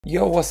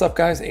Yo, what's up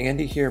guys?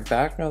 Andy here,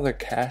 back with another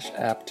Cash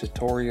App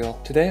tutorial.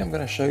 Today I'm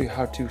going to show you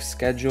how to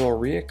schedule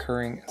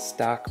reoccurring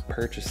stock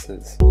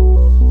purchases.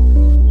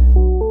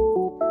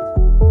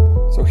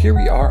 So here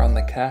we are on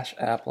the Cash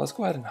App. Let's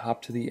go ahead and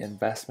hop to the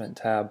investment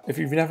tab. If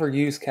you've never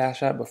used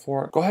Cash App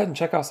before, go ahead and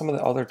check out some of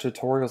the other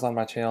tutorials on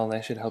my channel and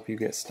they should help you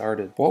get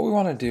started. What we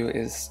want to do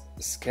is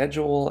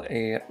schedule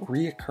a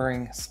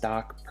reoccurring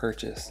stock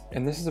purchase.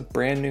 And this is a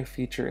brand new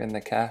feature in the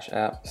Cash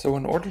App. So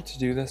in order to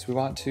do this, we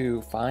want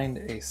to find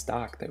a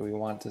stock that we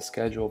want to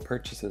schedule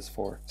purchases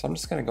for. So I'm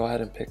just going to go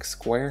ahead and pick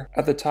Square.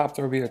 At the top,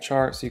 there will be a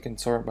chart so you can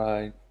sort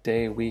by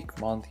day, week,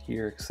 month,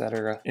 year,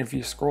 etc. If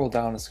you scroll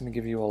down, it's going to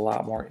give you a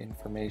lot more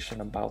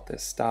information about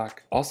this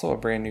stock. Also a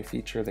brand new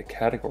feature, the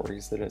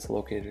categories that it's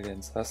located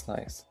in, so that's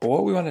nice. But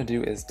what we want to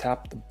do is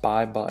tap the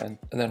buy button,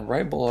 and then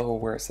right below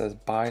where it says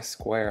buy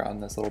Square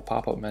on this little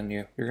pop-up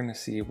menu, you're going to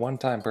see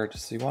one-time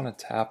purchase. So you want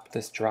to tap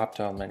this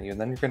drop-down menu,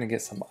 and then you're going to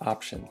get some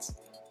options.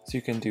 So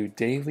you can do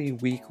daily,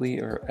 weekly,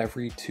 or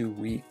every 2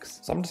 weeks.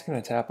 So I'm just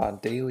going to tap on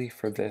daily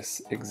for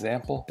this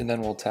example, and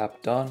then we'll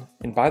tap done.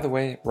 And by the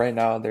way, right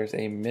now there's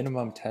a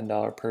minimum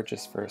 $10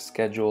 purchase for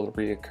scheduled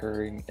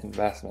reoccurring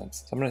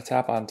investments. So I'm going to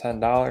tap on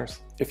 $10.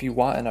 If you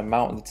want an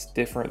amount that's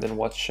different than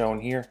what's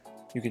shown here,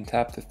 you can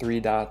tap the 3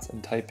 dots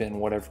and type in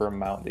whatever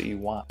amount that you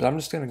want. But I'm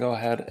just going to go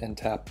ahead and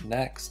tap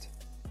next.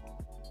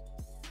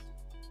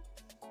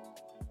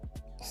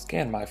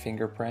 Scan my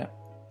fingerprint.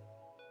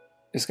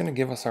 It's going to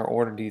give us our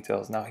order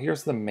details. Now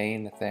here's the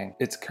main thing.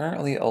 It's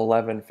currently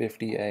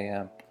 11:50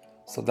 a.m.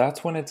 So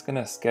that's when it's going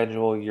to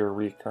schedule your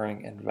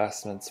recurring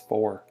investments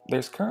for.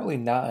 There's currently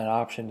not an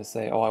option to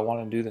say, oh, I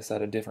want to do this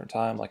at a different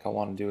time. Like I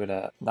want to do it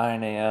at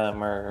 9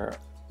 a.m. or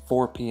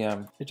 4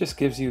 p.m. It just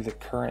gives you the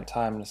current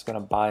time and it's going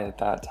to buy at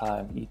that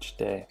time each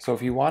day. So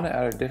if you want it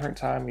at a different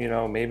time,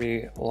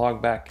 maybe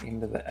log back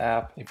into the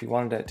app. If you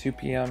want it at 2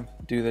 p.m.,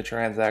 do the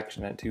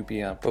transaction at 2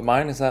 p.m. But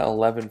mine is at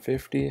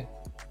 11:50.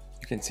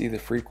 You can see the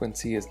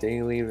frequency is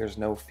daily, there's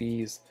no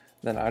fees.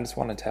 Then I just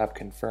want to tap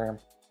confirm.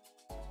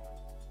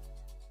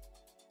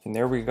 And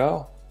there we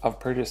go. I've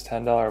purchased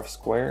 $10 of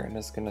Square and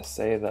it's going to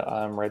say that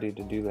I'm ready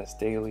to do this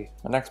daily.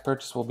 My next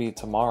purchase will be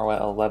tomorrow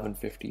at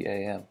 11:50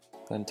 a.m.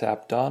 Then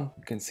tap done.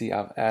 You can see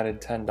I've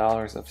added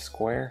 $10 of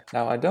Square.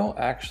 Now I don't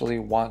actually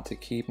want to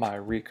keep my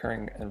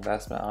recurring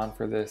investment on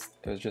for this.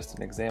 It was just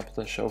an example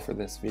to show for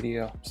this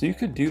video. So you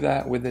could do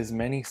that with as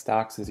many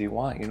stocks as you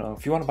want.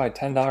 If you want to buy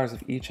 $10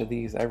 of each of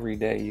these every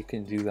day, you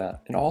can do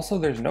that. And also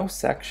there's no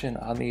section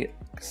on the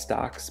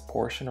stocks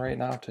portion right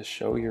now to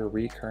show your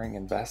recurring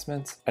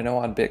investments. I know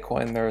on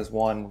Bitcoin there is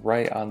one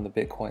right on the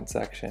Bitcoin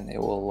section. It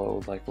will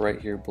load like right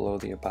here below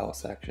the about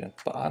section.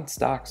 But on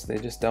stocks they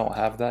just don't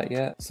have that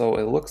yet. So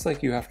it looks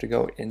like you have to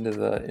go into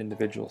the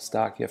individual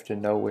stock. You have to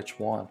know which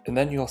one. And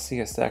then you'll see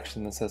a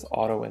section that says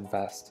auto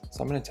invest.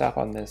 So I'm going to tap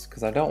on this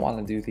because I don't want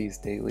to do these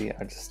daily.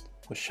 I just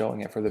was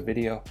showing it for the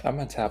video. I'm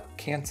going to tap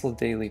cancel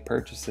daily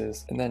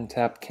purchases and then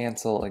tap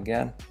cancel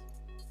again.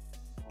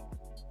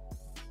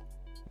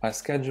 My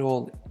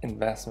scheduled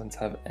investments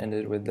have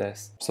ended with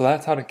this. So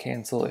that's how to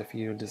cancel if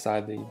you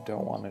decide that you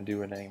don't want to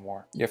do it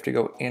anymore. You have to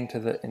go into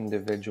the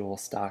individual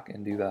stock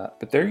and do that.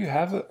 But there you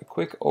have it, a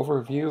quick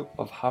overview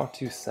of how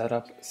to set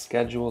up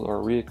scheduled or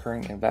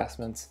reoccurring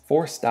investments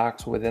for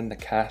stocks within the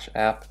Cash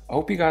App. I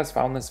hope you guys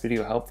found this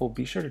video helpful.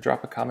 Be sure to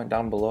drop a comment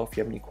down below if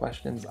you have any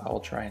questions. I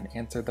will try and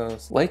answer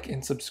those. Like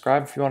and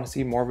subscribe if you want to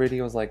see more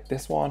videos like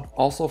this one.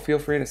 Also, feel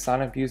free to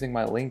sign up using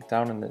my link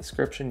down in the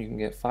description. You can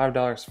get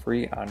 $5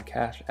 free on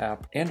Cash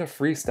App and a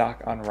free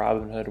stock on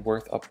Robinhood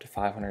worth up to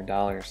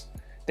 $500.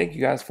 Thank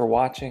you guys for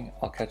watching.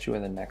 I'll catch you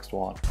in the next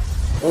one.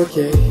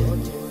 Okay.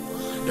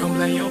 Don't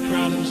blame your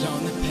problems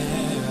on the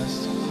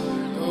past.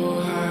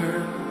 Go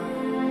hard.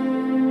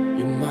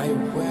 You might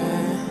wear